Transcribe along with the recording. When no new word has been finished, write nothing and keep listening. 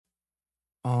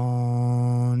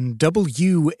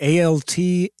WALT,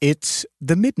 it's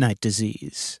The Midnight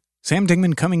Disease. Sam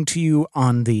Dingman coming to you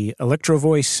on the Electro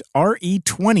Voice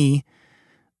RE20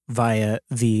 via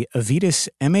the Avitus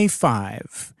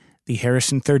MA5, the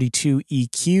Harrison 32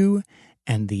 EQ,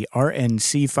 and the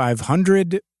RNC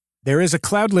 500. There is a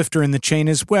cloud lifter in the chain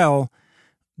as well.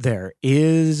 There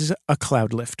is a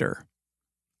cloud lifter.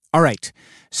 All right,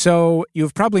 so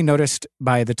you've probably noticed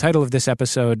by the title of this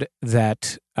episode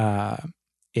that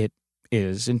it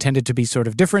is intended to be sort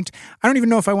of different. I don't even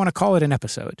know if I want to call it an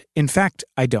episode. In fact,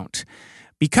 I don't.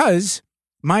 Because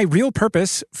my real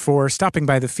purpose for stopping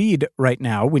by the feed right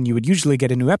now, when you would usually get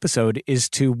a new episode, is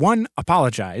to, one,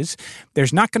 apologize.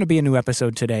 There's not going to be a new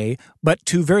episode today, but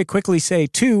to very quickly say,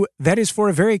 two, that is for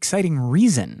a very exciting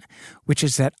reason, which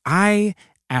is that I,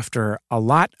 after a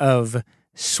lot of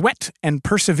sweat and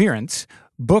perseverance,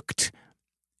 booked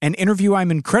an interview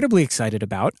I'm incredibly excited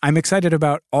about. I'm excited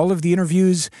about all of the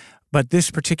interviews, but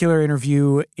this particular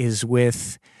interview is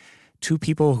with two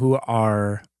people who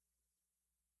are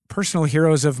personal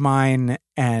heroes of mine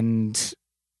and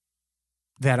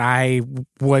that I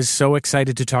was so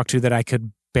excited to talk to that I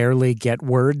could barely get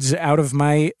words out of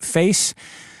my face.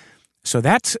 So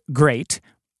that's great.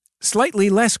 Slightly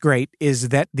less great is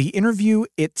that the interview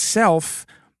itself,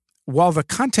 while the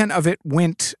content of it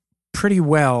went pretty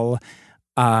well,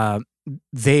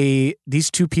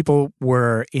 these two people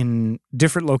were in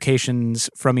different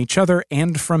locations from each other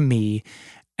and from me,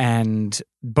 and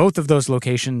both of those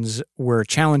locations were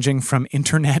challenging from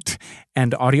internet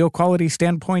and audio quality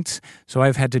standpoints, so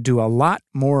I've had to do a lot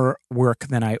more work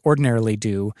than I ordinarily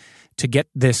do to get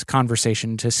this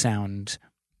conversation to sound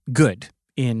good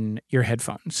in your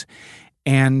headphones.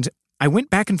 And I went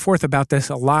back and forth about this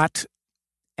a lot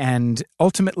and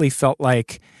ultimately felt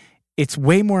like it's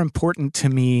way more important to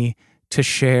me to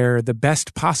share the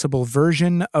best possible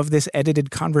version of this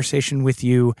edited conversation with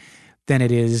you than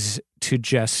it is to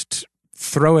just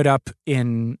throw it up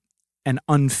in an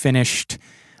unfinished,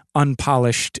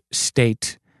 unpolished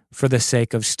state for the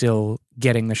sake of still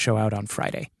getting the show out on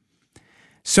Friday.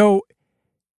 So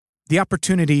the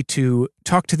opportunity to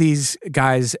talk to these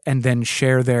guys and then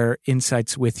share their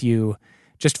insights with you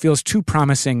just feels too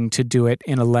promising to do it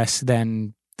in a less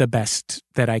than the best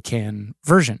that I can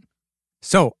version.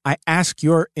 So I ask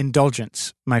your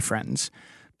indulgence, my friends.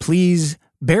 Please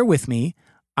bear with me.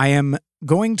 I am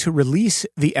going to release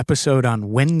the episode on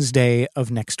Wednesday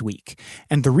of next week.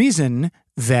 And the reason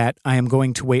that I am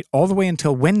going to wait all the way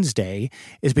until Wednesday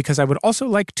is because I would also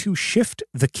like to shift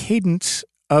the cadence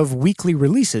of weekly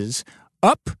releases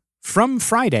up from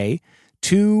Friday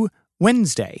to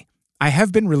Wednesday. I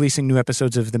have been releasing new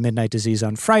episodes of The Midnight Disease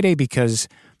on Friday because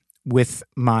with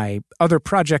my other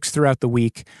projects throughout the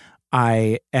week,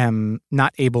 I am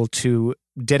not able to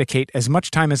dedicate as much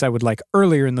time as I would like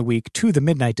earlier in the week to The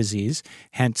Midnight Disease,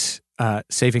 hence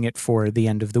saving it for the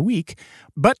end of the week.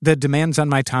 But the demands on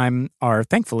my time are,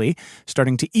 thankfully,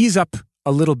 starting to ease up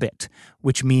a little bit,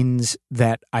 which means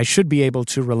that I should be able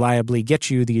to reliably get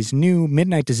you these new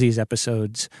Midnight Disease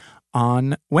episodes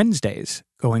on Wednesdays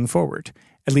going forward,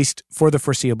 at least for the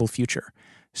foreseeable future.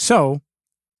 So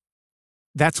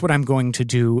that's what I'm going to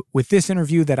do with this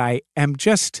interview that I am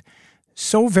just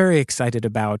so very excited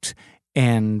about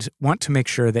and want to make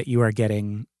sure that you are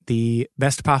getting the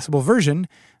best possible version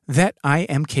that I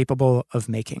am capable of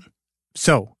making.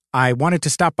 So I wanted to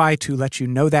stop by to let you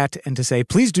know that and to say,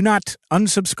 please do not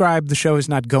unsubscribe. The show is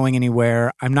not going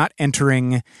anywhere. I'm not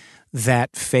entering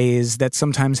that phase that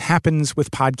sometimes happens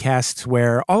with podcasts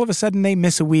where all of a sudden they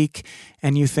miss a week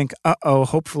and you think, uh-oh,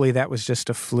 hopefully that was just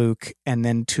a fluke. And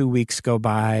then 2 weeks go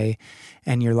by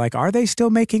and you're like, are they still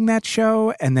making that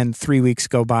show? And then 3 weeks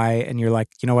go by and you're like,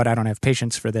 you know what? I don't have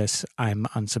patience for this. I'm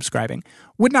unsubscribing.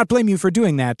 Would not blame you for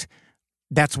doing that.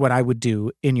 That's what I would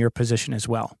do in your position as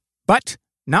well. But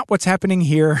not what's happening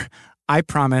here. I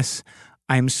promise.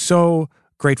 I'm so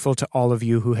grateful to all of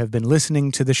you who have been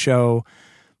listening to the show.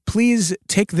 Please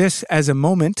take this as a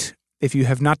moment, if you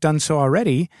have not done so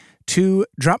already, to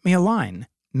drop me a line,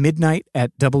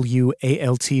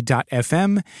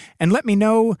 midnight@walt.fm, and let me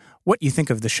know what you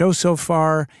think of the show so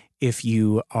far. If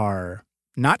you are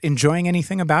not enjoying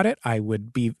anything about it, I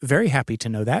would be very happy to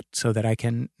know that so that I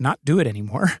can not do it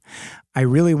anymore. I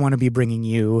really want to be bringing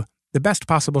you the best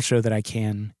possible show that I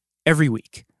can every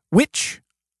week, which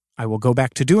I will go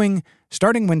back to doing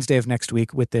starting Wednesday of next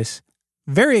week with this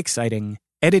very exciting,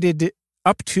 edited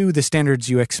up to the standards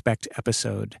you expect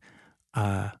episode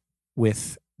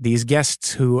with these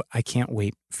guests who I can't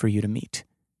wait for you to meet.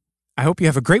 I hope you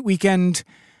have a great weekend,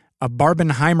 a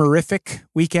Barbenheimerific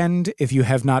weekend if you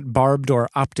have not barbed or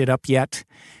opted up yet,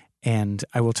 and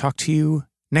I will talk to you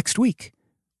next week.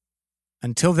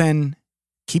 Until then,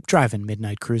 keep driving,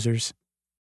 Midnight Cruisers.